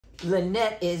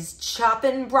Lynette is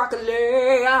chopping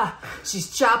broccoli.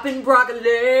 She's chopping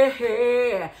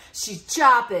broccoli. She's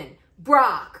chopping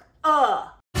brock.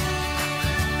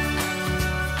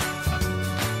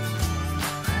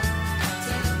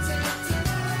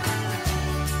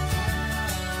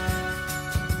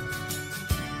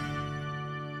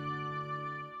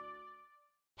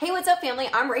 Hey, what's up, family?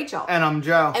 I'm Rachel. And I'm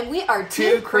Joe. And we are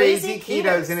Two Crazy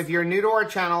Ketos. And if you're new to our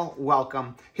channel,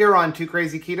 welcome. Here on Two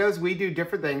Crazy Ketos, we do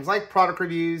different things like product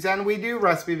reviews and we do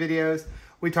recipe videos.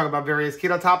 We talk about various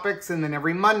keto topics, and then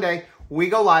every Monday, we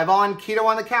go live on Keto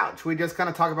on the Couch. We just kind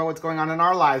of talk about what's going on in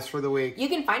our lives for the week. You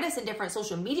can find us in different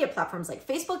social media platforms like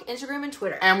Facebook, Instagram, and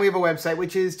Twitter. And we have a website,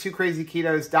 which is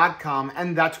twocrazyketos.com,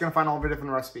 and that's going to find all of our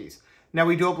different recipes. Now,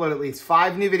 we do upload at least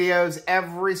 5 new videos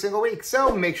every single week,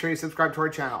 so make sure you subscribe to our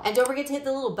channel. And don't forget to hit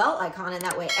the little bell icon, and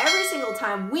that way every single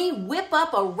time we whip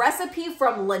up a recipe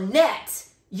from Lynette,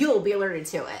 you'll be alerted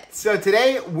to it. So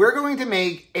today, we're going to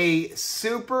make a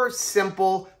super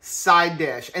simple side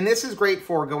dish. And this is great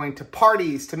for going to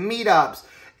parties, to meetups,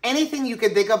 anything you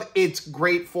can think of. It's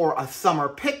great for a summer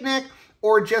picnic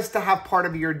or just to have part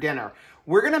of your dinner.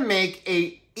 We're going to make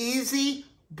a easy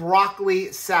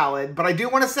broccoli salad, but I do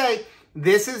want to say,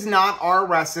 this is not our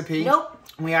recipe. Nope.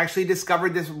 We actually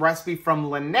discovered this recipe from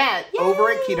Lynette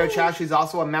over at Keto Chow. She's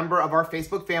also a member of our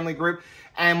Facebook family group.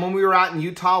 And when we were out in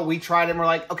Utah, we tried it and we're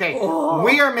like, okay,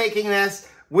 we are making this.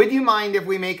 Would you mind if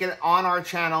we make it on our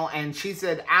channel? And she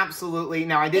said, absolutely.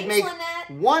 Now, I did make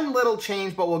one little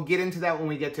change, but we'll get into that when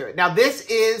we get to it. Now, this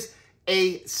is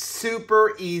a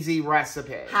super easy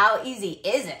recipe. How easy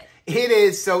is it? It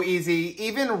is so easy.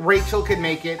 Even Rachel could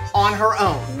make it on her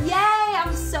own. Yay!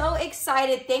 I'm so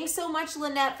excited. Thanks so much,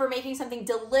 Lynette, for making something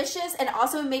delicious and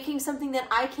also making something that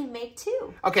I can make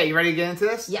too. Okay, you ready to get into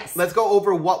this? Yes. Let's go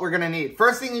over what we're going to need.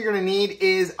 First thing you're going to need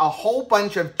is a whole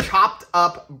bunch of chopped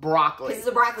up broccoli. This is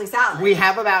a broccoli salad. We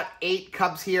have about 8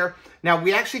 cups here. Now,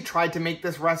 we actually tried to make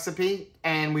this recipe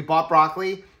and we bought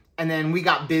broccoli and then we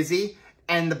got busy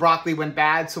and the broccoli went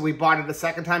bad, so we bought it a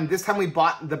second time. This time we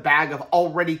bought the bag of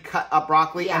already cut up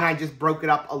broccoli, and I just broke it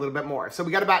up a little bit more. So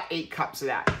we got about 8 cups of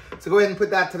that. So go ahead and put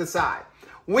that to the side.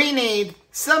 We need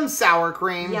some sour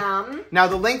cream. Yum. Now,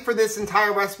 the link for this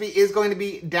entire recipe is going to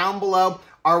be down below.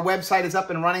 Our website is up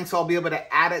and running, so I'll be able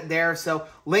to add it there. So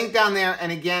link down there,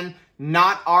 and again,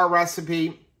 not our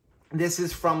recipe. This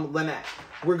is from Lynette.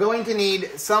 We're going to need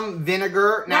some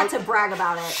vinegar. Now, not to brag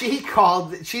about it.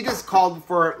 She just called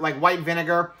for like white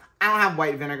vinegar. I don't have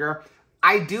white vinegar.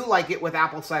 I do like it with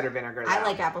apple cider vinegar, though. I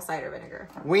like apple cider vinegar.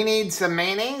 We need some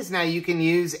mayonnaise. Now, you can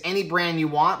use any brand you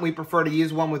want. We prefer to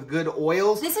use one with good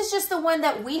oils. This is just the one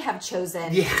that we have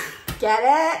chosen. Yeah. Get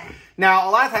it? Now,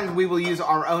 a lot of times we will use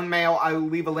our own mayo. I will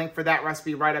leave a link for that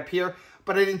recipe right up here.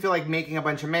 But I didn't feel like making a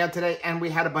bunch of mayo today. And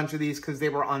we had a bunch of these because they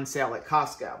were on sale at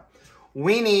Costco.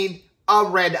 We need a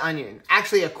red onion.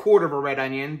 Actually, a quarter of a red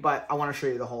onion, but I want to show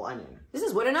you the whole onion. This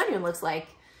is what an onion looks like.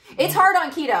 It's hard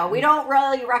on keto. We don't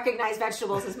really recognize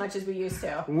vegetables as much as we used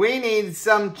to. We need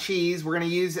some cheese. We're going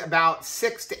to use about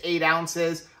 6 to 8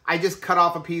 ounces. I just cut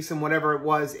off a piece and whatever it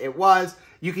was, it was.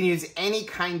 You can use any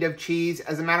kind of cheese.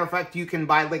 As a matter of fact, you can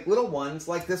buy like little ones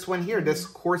like this one here, this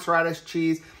horseradish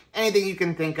cheese, anything you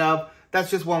can think of.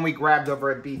 That's just one we grabbed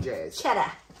over at BJ's.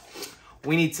 Cheddar.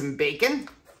 We need some bacon.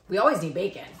 We always need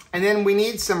bacon. And then we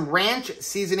need some ranch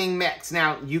seasoning mix.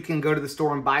 Now, you can go to the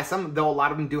store and buy some, though a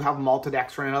lot of them do have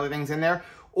maltodextrin and other things in there.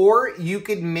 Or you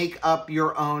could make up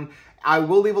your own. I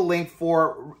will leave a link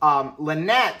for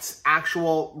Lynette's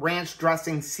actual ranch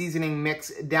dressing seasoning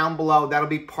mix down below. That'll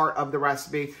be part of the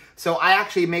recipe. So I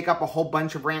actually make up a whole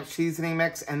bunch of ranch seasoning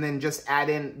mix and then just add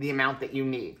in the amount that you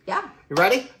need. Yeah. You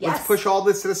ready? Yes. Let's push all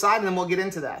this to the side and then we'll get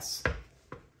into this.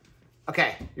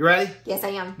 Okay, you ready? Yes, I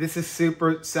am. This is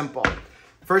super simple.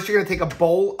 First, you're going to take a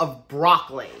bowl of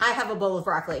broccoli. I have a bowl of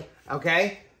broccoli.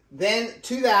 Okay? Then,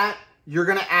 to that, you're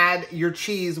going to add your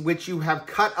cheese, which you have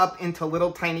cut up into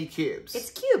little tiny cubes. It's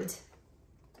cubed.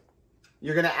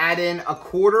 You're going to add in a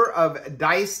quarter of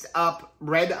diced up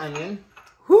red onion.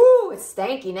 Whoo, it's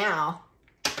stanky now.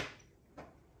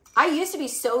 I used to be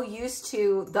so used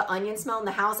to the onion smell in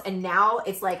the house, and now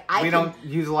it's like we don't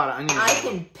use a lot of onion. I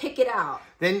can pick it out.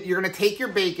 Then you're going to take your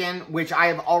bacon, which I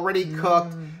have already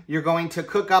cooked. You're going to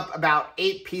cook up about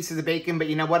 8 pieces of bacon, but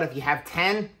you know what? If you have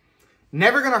 10,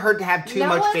 never going to hurt to have too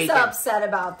much bacon. No one's upset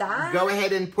about that. Go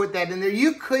ahead and put that in there.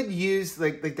 You could use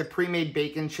like the pre-made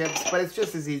bacon chips, but it's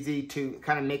just as easy to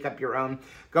kind of make up your own.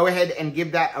 Go ahead and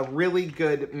give that a really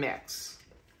good mix.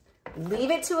 Leave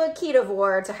it to a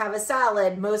ketovore to have a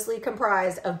salad mostly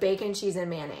comprised of bacon, cheese, and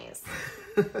mayonnaise.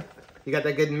 You got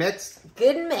that good mix?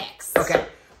 Good mix. Okay,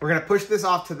 we're going to push this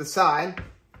off to the side.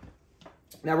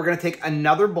 Now we're going to take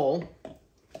another bowl.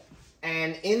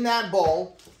 And in that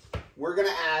bowl, we're going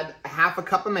to add a half a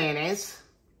cup of mayonnaise.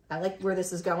 I like where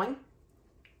this is going.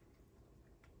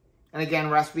 And again,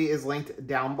 recipe is linked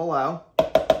down below.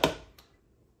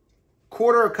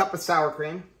 Quarter a cup of sour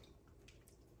cream.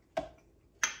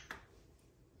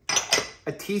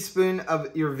 A teaspoon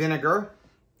of your vinegar.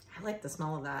 I like the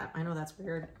smell of that. I know that's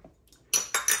weird.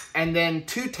 And then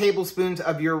 2 tablespoons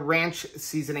of your ranch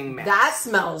seasoning mix. That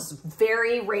smells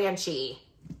very ranchy.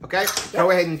 Okay,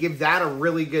 go ahead and give that a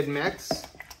really good mix.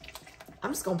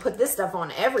 I'm just gonna put this stuff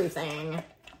on everything.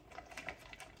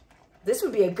 This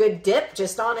would be a good dip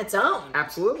just on its own.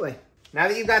 Absolutely. Now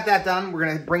that you've got that done, we're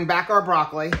gonna bring back our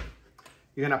broccoli.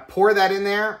 You're gonna pour that in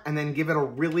there and then give it a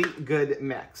really good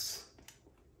mix.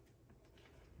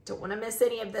 Don't wanna miss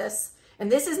any of this.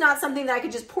 And this is not something that I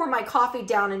could just pour my coffee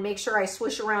down and make sure I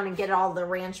swish around and get all the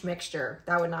ranch mixture.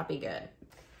 That would not be good.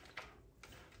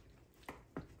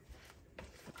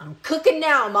 I'm cooking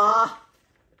now, Ma.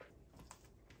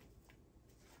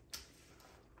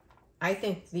 I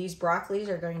think these broccolis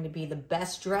are going to be the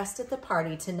best dressed at the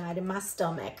party tonight in my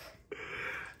stomach.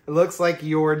 It looks like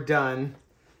you're done.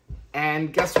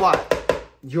 And guess what?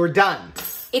 You're done.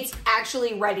 It's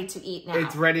actually ready to eat now.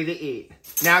 It's ready to eat.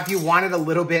 Now, if you wanted a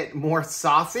little bit more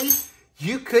saucy,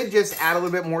 you could just add a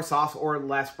little bit more sauce or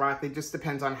less broccoli. Just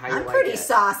depends on how you like it. I'm pretty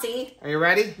saucy. Are you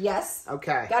ready? Yes.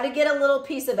 Okay. Got to get a little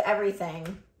piece of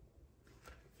everything.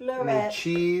 Florette.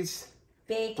 Cheese,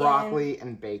 bacon, broccoli,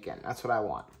 and bacon. That's what I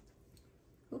want.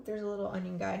 Oop, there's a little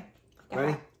onion guy.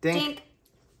 Ready? Dink.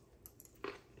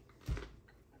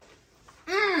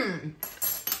 Mmm.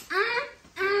 Mmm.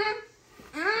 Mmm.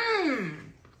 Mmm.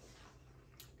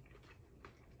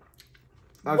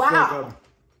 That's wow. so good.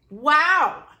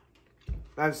 Wow.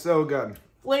 That's so good.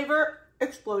 Flavor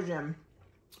explosion.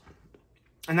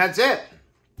 And that's it.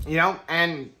 You know,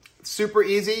 and super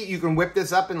easy. You can whip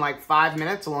this up in like 5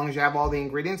 minutes, as long as you have all the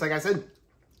ingredients. Like I said,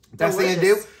 best thing to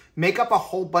do, make up a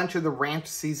whole bunch of the ranch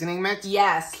seasoning mix.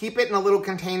 Yes. Keep it in a little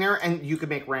container, and you can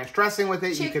make ranch dressing with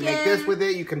it. Chicken. You can make this with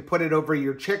it. You can put it over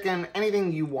your chicken,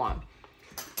 anything you want.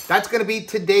 That's going to be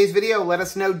today's video. Let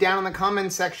us know down in the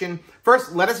comments section.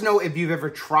 First, let us know if you've ever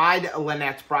tried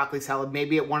Lynette's broccoli salad,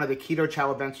 maybe at one of the Keto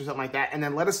Chow events or something like that. And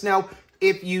then let us know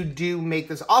if you do make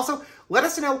this. Also, let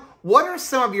us know what are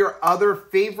some of your other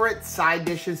favorite side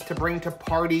dishes to bring to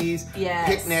parties,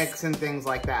 picnics, and things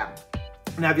like that.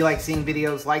 Now, if you like seeing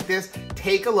videos like this,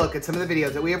 take a look at some of the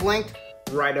videos that we have linked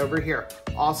right over here.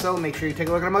 Also, make sure you take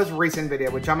a look at our most recent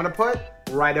video, which I'm going to put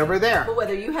right over there. But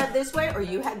whether you head this way or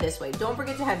you head this way, don't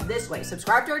forget to head this way.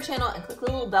 Subscribe to our channel and click the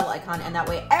little bell icon, and that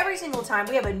way every single time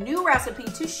we have a new recipe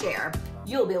to share,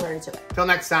 you'll be alerted to it. Till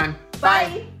next time.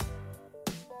 Bye.